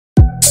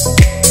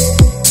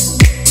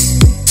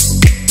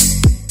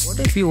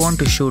If you want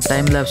to shoot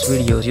time-lapse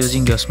videos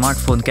using your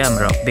smartphone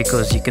camera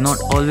because you cannot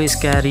always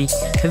carry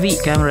heavy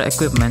camera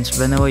equipments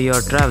whenever you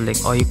are traveling,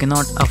 or you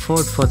cannot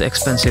afford for the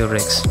expensive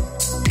rigs.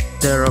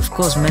 There are of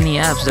course many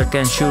apps that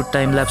can shoot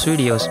time-lapse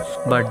videos,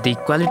 but the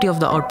quality of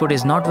the output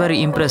is not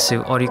very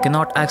impressive, or you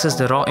cannot access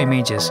the raw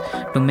images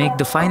to make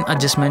the fine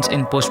adjustments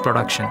in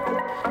post-production.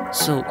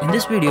 So in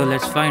this video,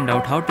 let's find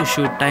out how to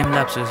shoot time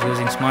lapses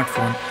using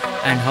smartphone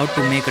and how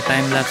to make a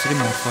time lapse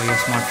remote for your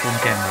smartphone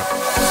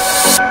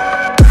camera.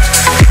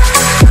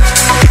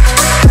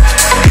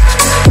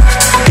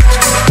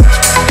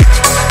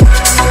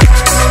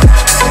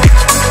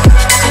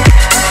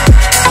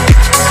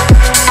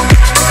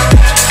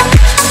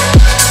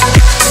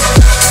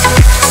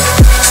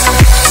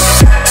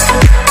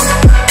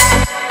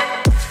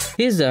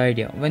 Here's the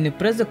idea. When you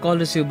press the call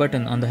receive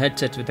button on the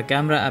headsets with the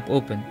camera app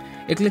open,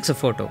 it clicks a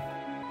photo.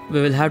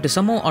 We will have to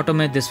somehow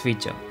automate this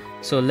feature.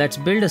 So let's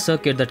build a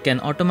circuit that can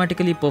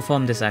automatically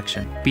perform this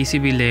action.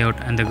 PCB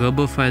layout and the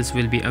Gerber files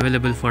will be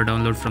available for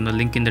download from the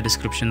link in the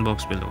description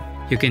box below.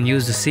 You can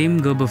use the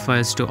same Gerber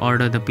files to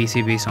order the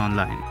PCBs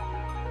online.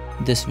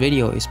 This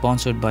video is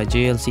sponsored by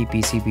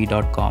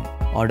jlcpcb.com.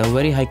 Order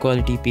very high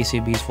quality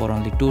PCBs for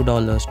only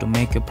 $2 to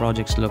make your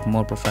projects look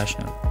more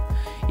professional.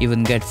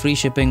 Even get free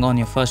shipping on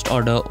your first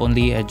order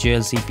only at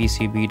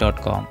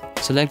jlcpcb.com.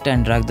 Select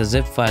and drag the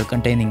zip file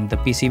containing the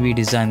PCB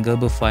design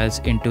Gerber files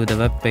into the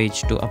web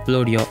page to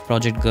upload your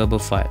project Gerber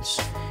files.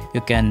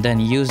 You can then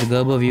use the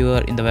Gerber viewer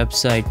in the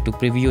website to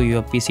preview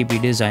your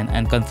PCB design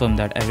and confirm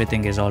that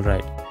everything is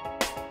alright.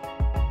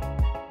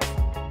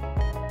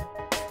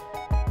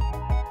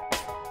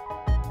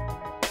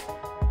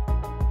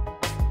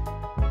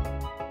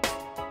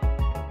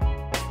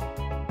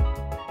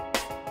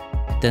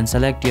 Then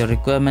select your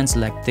requirements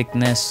like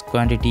thickness,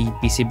 quantity,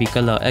 PCB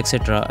color,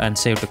 etc. and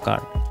save to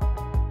cart.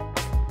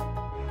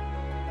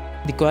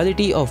 The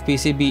quality of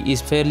PCB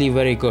is fairly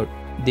very good.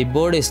 The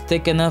board is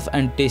thick enough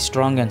and it is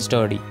strong and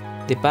sturdy.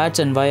 The pads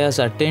and wires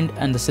are tinned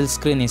and the silk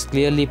screen is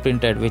clearly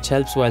printed, which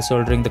helps while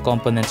soldering the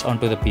components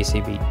onto the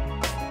PCB.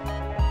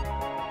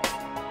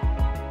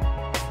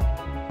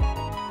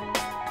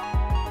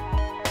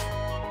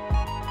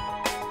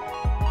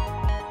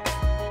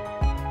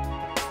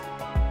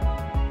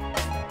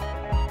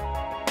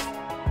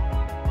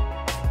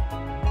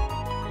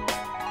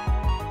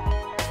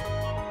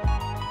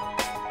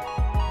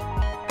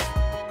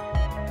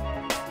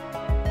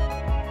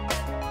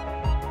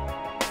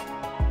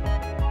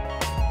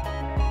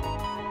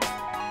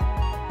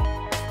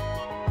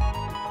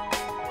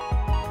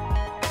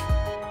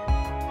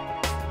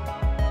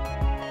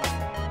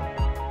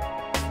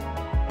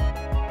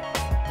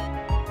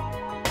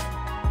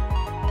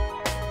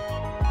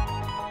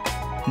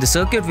 The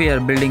circuit we are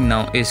building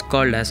now is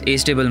called as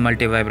A-stable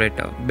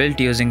multi-vibrator, built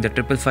using the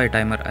 555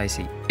 timer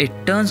IC. It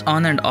turns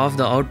on and off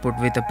the output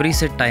with a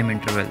preset time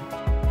interval.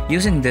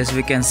 Using this,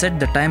 we can set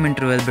the time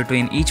interval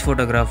between each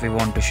photograph we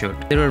want to shoot.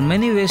 There are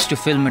many ways to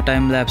film a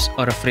time-lapse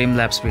or a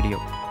frame-lapse video.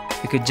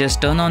 You could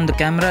just turn on the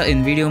camera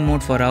in video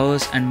mode for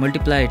hours and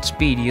multiply its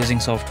speed using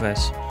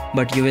softwares.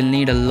 But you will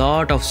need a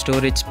lot of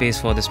storage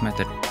space for this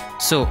method.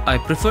 So I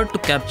prefer to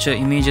capture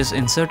images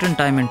in certain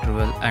time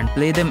interval and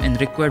play them in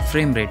required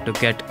frame rate to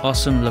get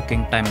awesome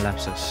looking time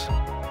lapses.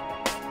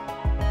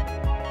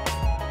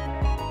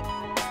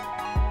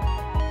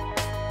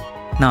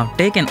 Now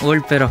take an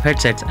old pair of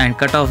headsets and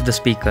cut off the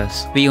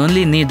speakers. We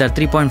only need the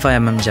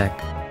 3.5mm jack.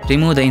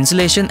 Remove the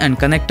insulation and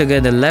connect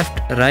together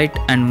left, right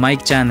and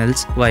mic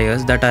channels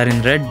wires that are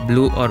in red,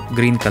 blue or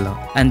green color,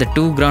 and the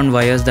two ground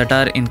wires that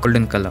are in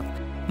golden color.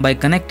 By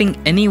connecting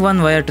any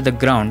one wire to the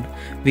ground,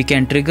 we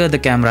can trigger the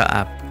camera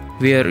app.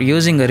 We are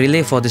using a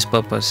relay for this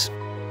purpose.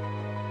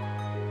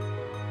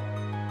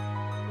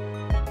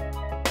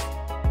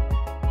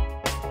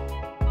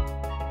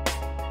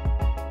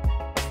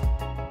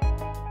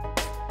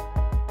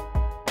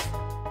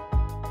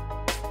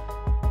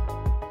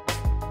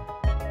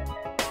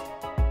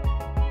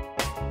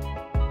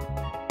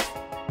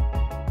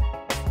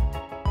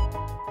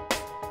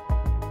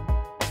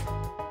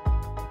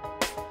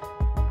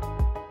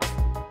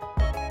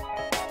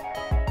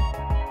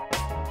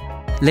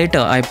 Later,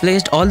 I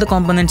placed all the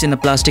components in a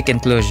plastic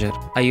enclosure.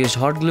 I used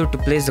hot glue to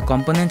place the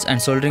components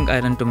and soldering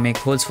iron to make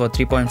holes for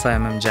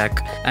 3.5mm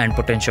jack and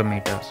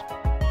potentiometers.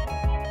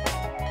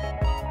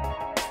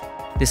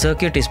 The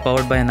circuit is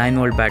powered by a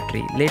 9V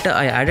battery. Later,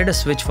 I added a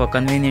switch for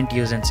convenient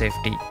use and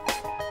safety.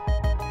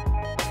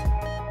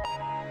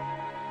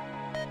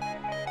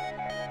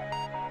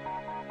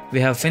 We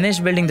have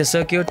finished building the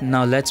circuit.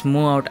 Now let's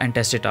move out and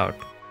test it out.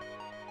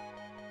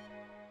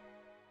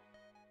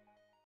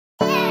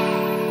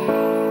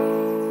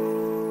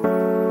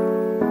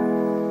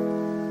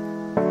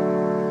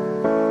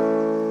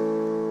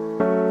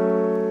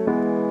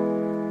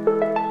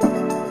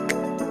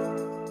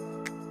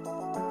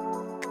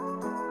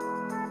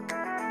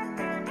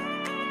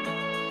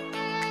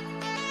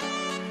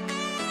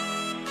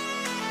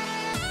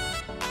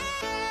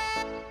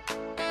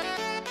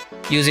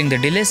 Using the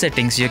delay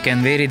settings, you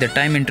can vary the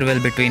time interval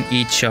between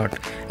each shot,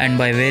 and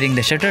by varying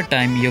the shutter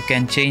time, you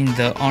can change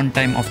the on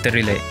time of the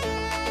relay.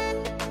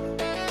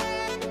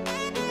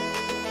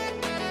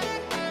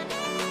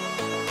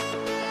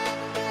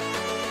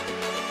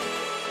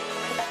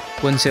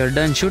 Once you are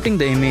done shooting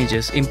the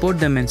images, import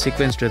them in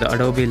sequence to the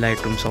Adobe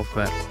Lightroom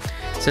software.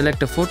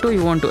 Select a photo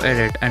you want to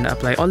edit and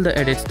apply all the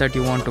edits that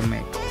you want to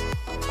make.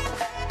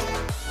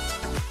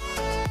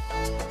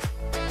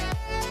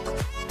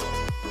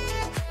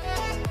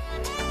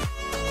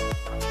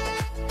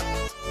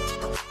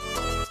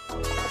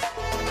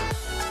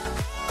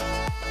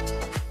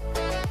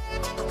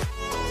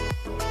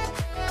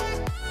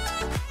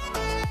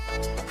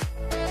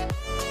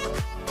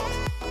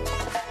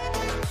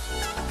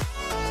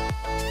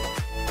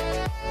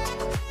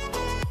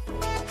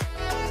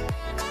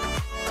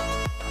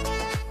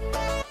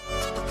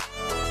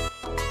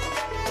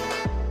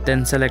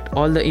 Then select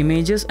all the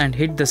images and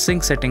hit the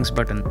sync settings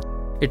button.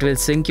 It will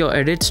sync your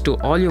edits to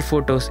all your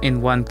photos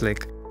in one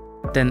click.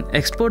 Then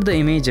export the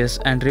images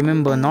and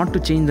remember not to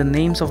change the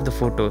names of the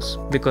photos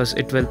because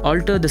it will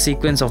alter the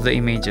sequence of the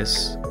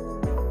images.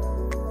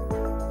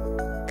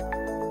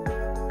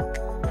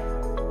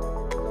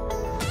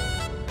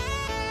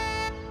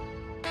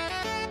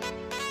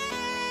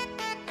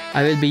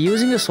 I will be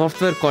using a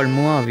software called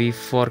Moavi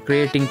for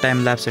creating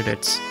time-lapse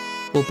edits.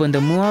 Open the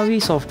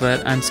Moavi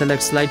software and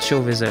select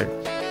Slideshow Wizard.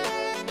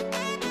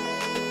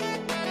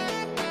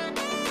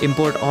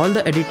 Import all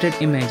the edited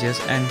images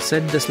and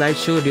set the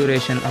slideshow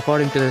duration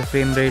according to the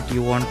frame rate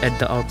you want at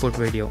the output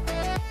video.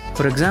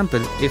 For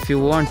example, if you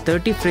want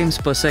 30 frames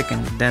per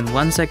second, then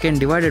 1 second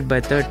divided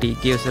by 30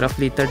 gives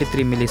roughly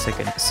 33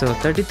 milliseconds. So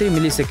 33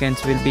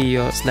 milliseconds will be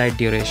your slide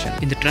duration.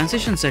 In the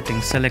transition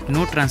settings, select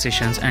No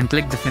Transitions and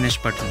click the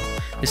Finish button.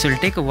 This will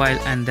take a while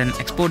and then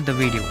export the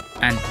video.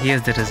 And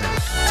here's the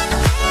result.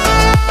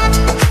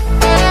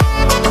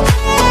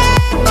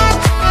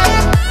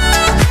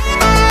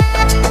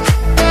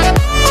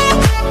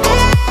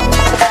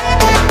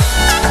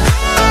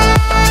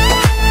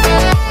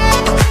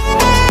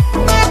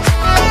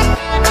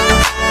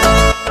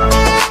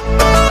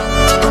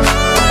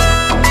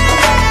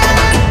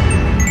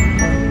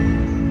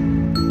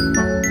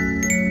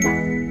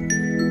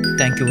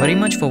 Thank you very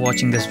much for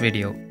watching this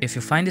video. If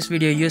you find this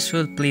video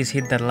useful, please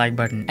hit that like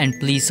button and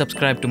please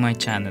subscribe to my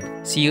channel.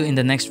 See you in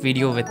the next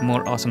video with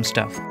more awesome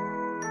stuff.